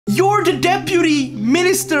You're the Deputy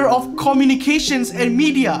Minister of Communications and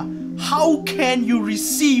Media. How can you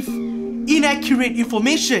receive inaccurate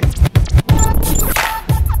information?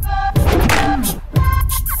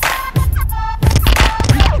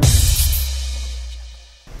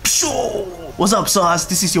 What's up,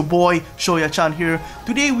 Sahas? This is your boy Shoya-chan here.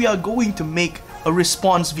 Today we are going to make a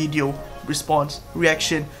response video.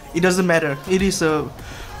 Reaction. It doesn't matter. It is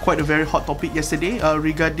quite a very hot topic yesterday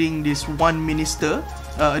regarding this one minister,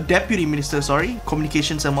 deputy minister,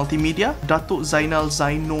 communications and multimedia, Datuk Zainal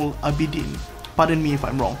Zainul Abidin. Pardon me if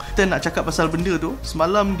I'm wrong. Kita nak cakap pasal benda tu.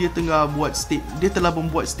 Semalam dia telah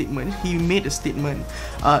membuat statement. He made a statement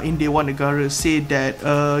in Dewan Negara, say that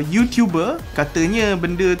YouTuber katanya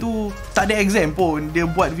benda tu tak ada exam pun. Dia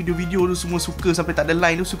buat video-video tu semua suka sampai tak ada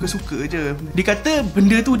line tu, suka-suka je. Dia kata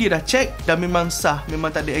benda tu dia dah check dan memang sah, memang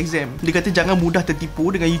tak ada exam. Dia kata jangan mudah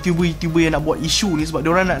tertipu dengan YouTuber yang nak buat isu ni sebab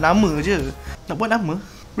diorang nak nama je. Nak buat nama?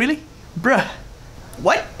 Really? Bruh.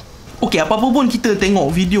 What? Okay, apa-apa pun kita tengok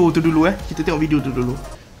video tu dulu Kita tengok video tu dulu.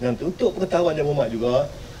 Dan untuk pengetahuan Yang Berhormat juga,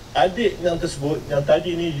 adik yang tersebut, yang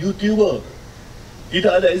tadi ni YouTuber,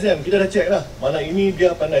 tidak ada exam. Kita dah check lah. Mana ini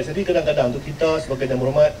dia pandai. Jadi kadang-kadang untuk kita sebagai Yang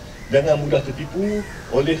Berhormat, jangan mudah tertipu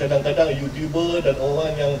oleh kadang-kadang YouTuber dan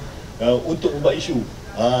orang yang untuk membuat isu.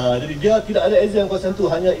 Jadi dia tidak ada exam kawasan tu,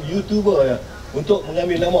 hanya YouTuber ya, untuk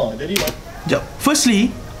mengambil nama. Jadi firstly,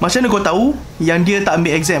 macam mana kau tahu yang dia tak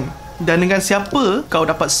ambil exam? Dan dengan siapa kau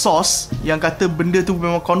dapat source yang kata benda tu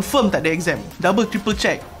memang confirm tak ada exam? Double triple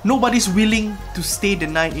check. Nobody's willing to stay the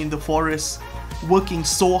night in the forest working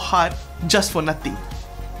so hard just for nothing.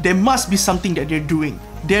 There must be something that they're doing.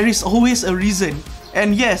 There is always a reason.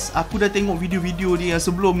 And yes, aku dah tengok video-video dia yang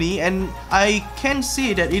sebelum ni, and I can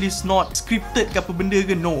say that it is not scripted ke apa benda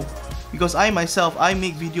ke, no. Because I myself, I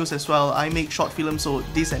make videos as well. I make short films, so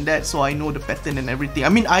this and that, so I know the pattern and everything.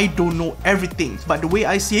 I mean, I don't know everything, but the way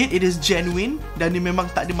I see it, it is genuine. Dan dia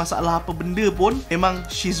memang tak ada masalah apa benda pun. Memang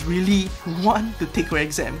she's really want to take her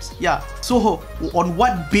exams. Yeah. So, on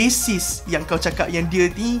what basis yang kau cakap yang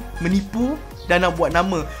dia ni menipu dan nak buat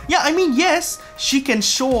nama? Yeah, I mean, yes, she can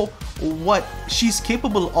show what she's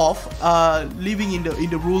capable of living in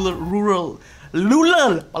the rural.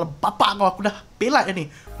 Bapak kau, aku dah pelat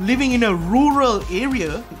ni. Living in a rural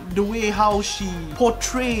area, the way how she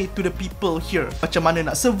portray to the people here, macam mana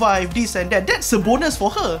nak survive, this and that, that's a bonus for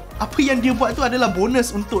her. Apa yang dia buat tu adalah bonus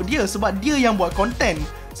untuk dia sebab dia yang buat content.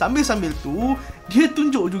 Sambil-sambil tu, dia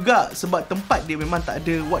tunjuk juga sebab tempat dia memang tak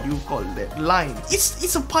ada what you call that line.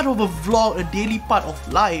 It's a part of a vlog, a daily part of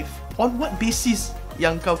life. On what basis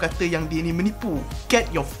yang kau kata yang dia ni menipu? Get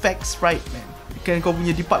your facts right, man. Kan kau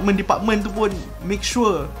punya department tu pun make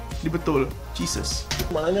sure dia betul. Jesus.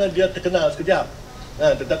 Maknanya dia terkenal sekejap,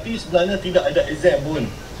 tetapi sebenarnya tidak ada exam pun.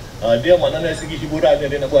 Dia maknanya segi hiburan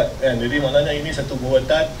dia nak buat kan. Jadi maknanya ini satu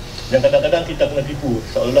perbuatan yang kadang-kadang kita kena tipu,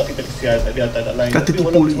 seolah-olah kita kesian dia tak ada lain. Tapi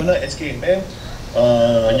walaupun sebenarnya SKMM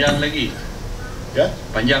panjang lagi. Ya?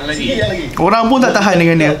 Panjang lagi. Orang pun tak tahan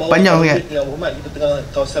dengan dia. Panjang sangat. Yang Berhormat, kita tengah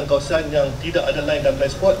kawasan-kawasan yang tidak ada line dan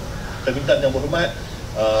blind spot. Kita minta Yang Berhormat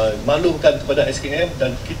maklumkan kepada SKM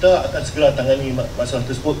dan kita akan segera tangani masalah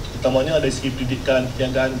tersebut, terutamanya dari segi pendidikan,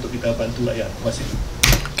 perniagaan untuk kita bantu rakyat. Terima kasih.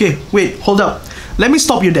 Okay, wait, hold up. Let me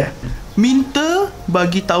stop you there. Minta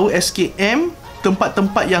bagi tahu SKM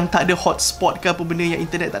tempat-tempat yang tak ada hotspot ke apa benda, yang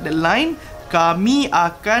internet tak ada line, kami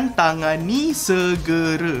akan tangani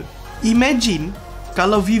segera. Imagine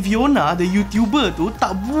kalau Veveonah, the YouTuber tu,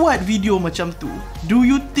 tak buat video macam tu, do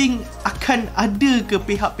you think akan ada ke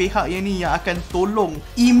pihak-pihak yang ni yang akan tolong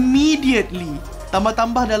immediately?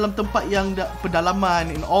 Tambah-tambah dalam tempat yang pedalaman,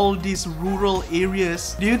 in all these rural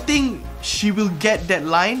areas, do you think she will get that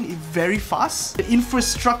line very fast? The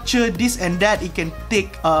infrastructure, this and that, it can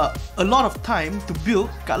take a lot of time to build.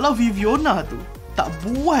 Kalau Veveonah tu tak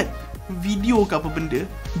buat video ke apa benda,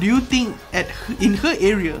 do you think in her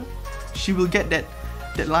area she will get that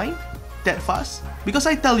line that fast? Because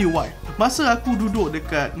I tell you why. Masa aku duduk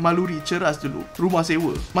dekat Maluri Ceras dulu, rumah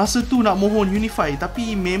sewa, masa tu nak mohon Unify,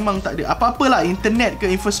 tapi memang tak ada apa-apa lah, internet ke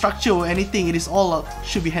infrastructure or anything. It is all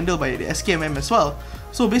should be handled by the SKMM as well.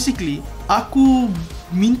 So basically, aku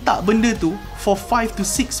minta benda tu for 5 to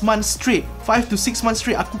 6 months straight. 5 to 6 months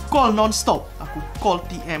straight aku call non-stop. Aku call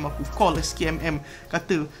TM, aku call SKMM,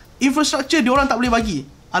 kata infrastructure diorang tak boleh bagi.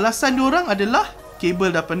 Alasan diorang adalah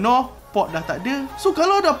kabel dah penuh, port dah tak ada. So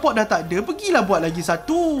kalau dah port dah tak ada, pergilah buat lagi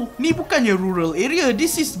satu. Ni bukannya rural area,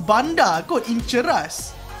 this is bandar kot, in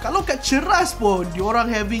Ceras. Kalau kat Ceras pun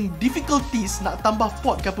diorang having difficulties nak tambah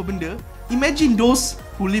port ke apa benda, imagine those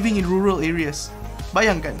who living in rural areas.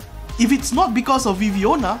 Bayangkan, if it's not because of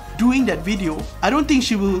Veveonah doing that video, I don't think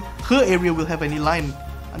her area will have any line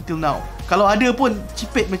until now. Kalau ada pun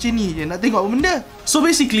cipet macam ni je, nak tengok apa benda. So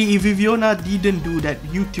basically, if Veveonah didn't do that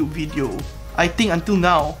YouTube video, I think until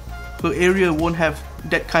now her area won't have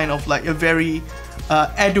that kind of like a very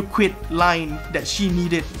adequate line that she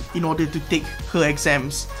needed in order to take her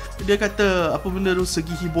exams. Dia kata apa benda tu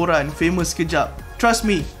segi hiburan, famous kejap. Trust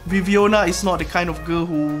me, Veveonah is not the kind of girl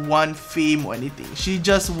who want fame or anything. She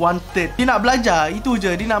just wanted, dia nak belajar, itu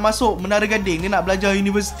je. Dia nak masuk Menara Gading, dia nak belajar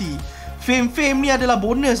universiti. Fame ni adalah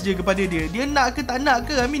bonus je kepada dia. Dia nak ke tak nak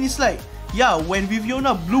ke, I mean it's like, yeah, when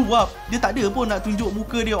Veveonah blew up, dia tak ada pun nak tunjuk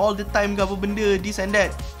muka dia all the time ke apa benda, this and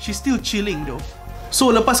that. She's still chilling though.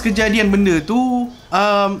 So lepas kejadian benda tu,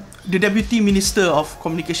 the Deputy Minister of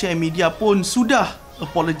Communication and Media pun sudah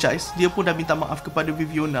apologize. Dia pun dah minta maaf kepada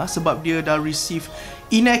Veveonah sebab dia dah receive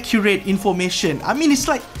inaccurate information. I mean it's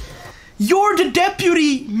like, you're the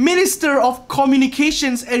Deputy Minister of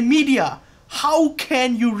Communications and Media. How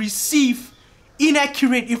can you receive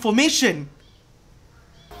inaccurate information?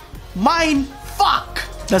 Mind fuck.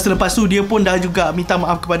 Dan selepas tu dia pun dah juga minta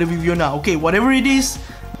maaf kepada Veveonah. Okay, whatever it is,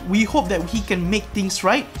 we hope that he can make things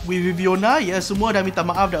right with Veveonah. Ya, semua dah minta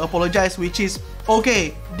maaf, dah apologize, which is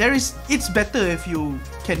okay. It's better if you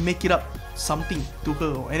can make it up something to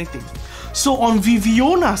her or anything. So on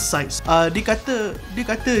Veveonah's side, dia kata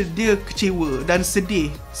dia kecewa dan sedih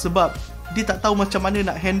sebab dia tak tahu macam mana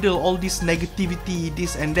nak handle all this negativity,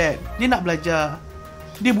 this and that. Dia nak belajar.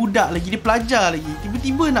 Dia budak lagi, dia pelajar lagi.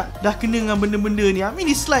 Tiba-tiba nak dah kena dengan benda-benda ni. I mean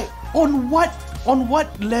it's like, on what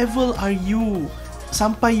level are you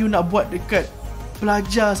sampai you nak buat dekat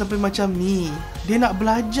belajar sampai macam ni? Dia nak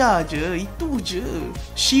belajar je, itu je.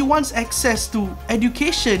 She wants access to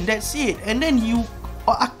education, that's it. And then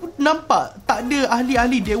aku nampak tak ada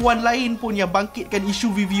ahli-ahli dewan lain pun yang bangkitkan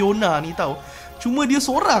isu Veveonah ni tau. Cuma dia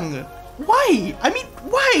seorang je. Why? I mean,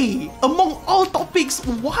 why? Among all topics,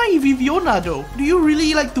 why Veveonah though? Do you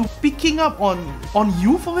really like to picking up on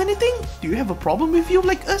youth or anything? Do you have a problem with you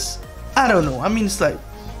like us? I don't know. I mean, it's like,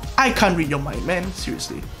 I can't read your mind, man.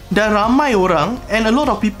 Seriously. Dan ramai orang and a lot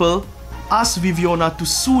of people ask Veveonah to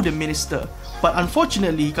sue the minister. But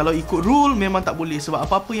unfortunately, kalau ikut rule memang tak boleh sebab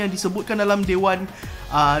apa-apa yang disebutkan dalam Dewan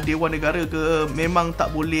Negara ke memang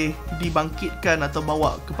tak boleh dibangkitkan atau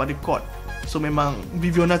bawa kepada court. So memang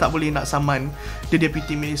Veveonah tak boleh nak saman the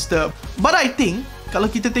deputy minister. But I think kalau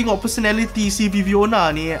kita tengok personality si Veveonah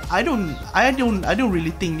ni, I don't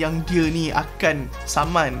really think yang dia ni akan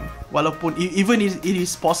saman. Walaupun even it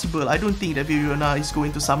is possible, I don't think that Veveonah is going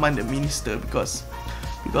to saman the minister because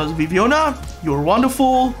Veveonah, you're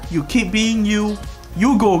wonderful, you keep being you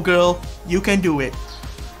go girl, you can do it.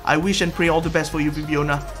 I wish and pray all the best for you,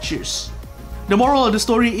 Veveonah. Cheers. The moral of the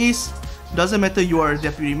story is, doesn't matter you are a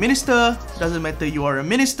deputy minister, doesn't matter you are a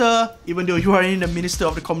minister, even though you are in the Minister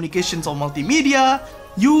of the Communications or Multimedia,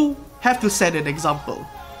 you have to set an example.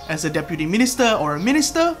 As a deputy minister or a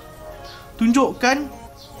minister, tunjukkan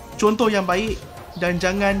contoh yang baik dan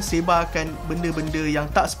jangan sebarkan benda-benda yang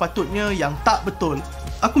tak sepatutnya, yang tak betul.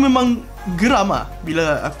 Aku memang geram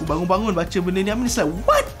bila aku bangun-bangun baca benda ni. I mean it's like,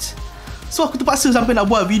 what? So aku terpaksa sampai nak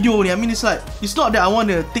buat video ni. I mean it's like, it's not that I want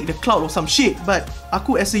to take the clout or some shit, but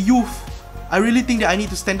aku as a youth, I really think that I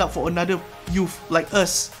need to stand up for another youth like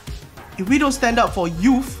us. If we don't stand up for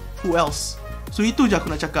youth, who else? So itu je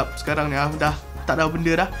aku nak cakap sekarang ni. Dah tak ada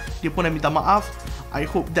benda dah. Dia pun dah minta maaf. I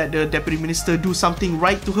hope that the deputy minister do something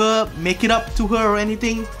right to her, make it up to her or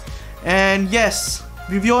anything. And yes,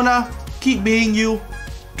 Veveonah, keep being you.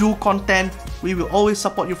 Do content. We will always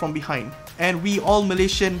support you from behind. And we all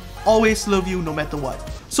Malaysian always love you no matter what.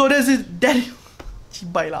 So that's it.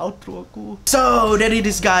 Cibai lah outro aku. So that it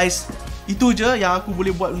is guys. Itu je yang aku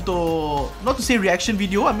boleh buat untuk, not to say reaction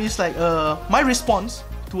video, I mean it's like my response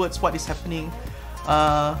towards what is happening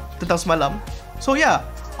tentang semalam. So yeah,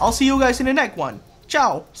 I'll see you guys in the next one.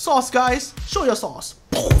 Ciao. Sauce guys. Show your sauce.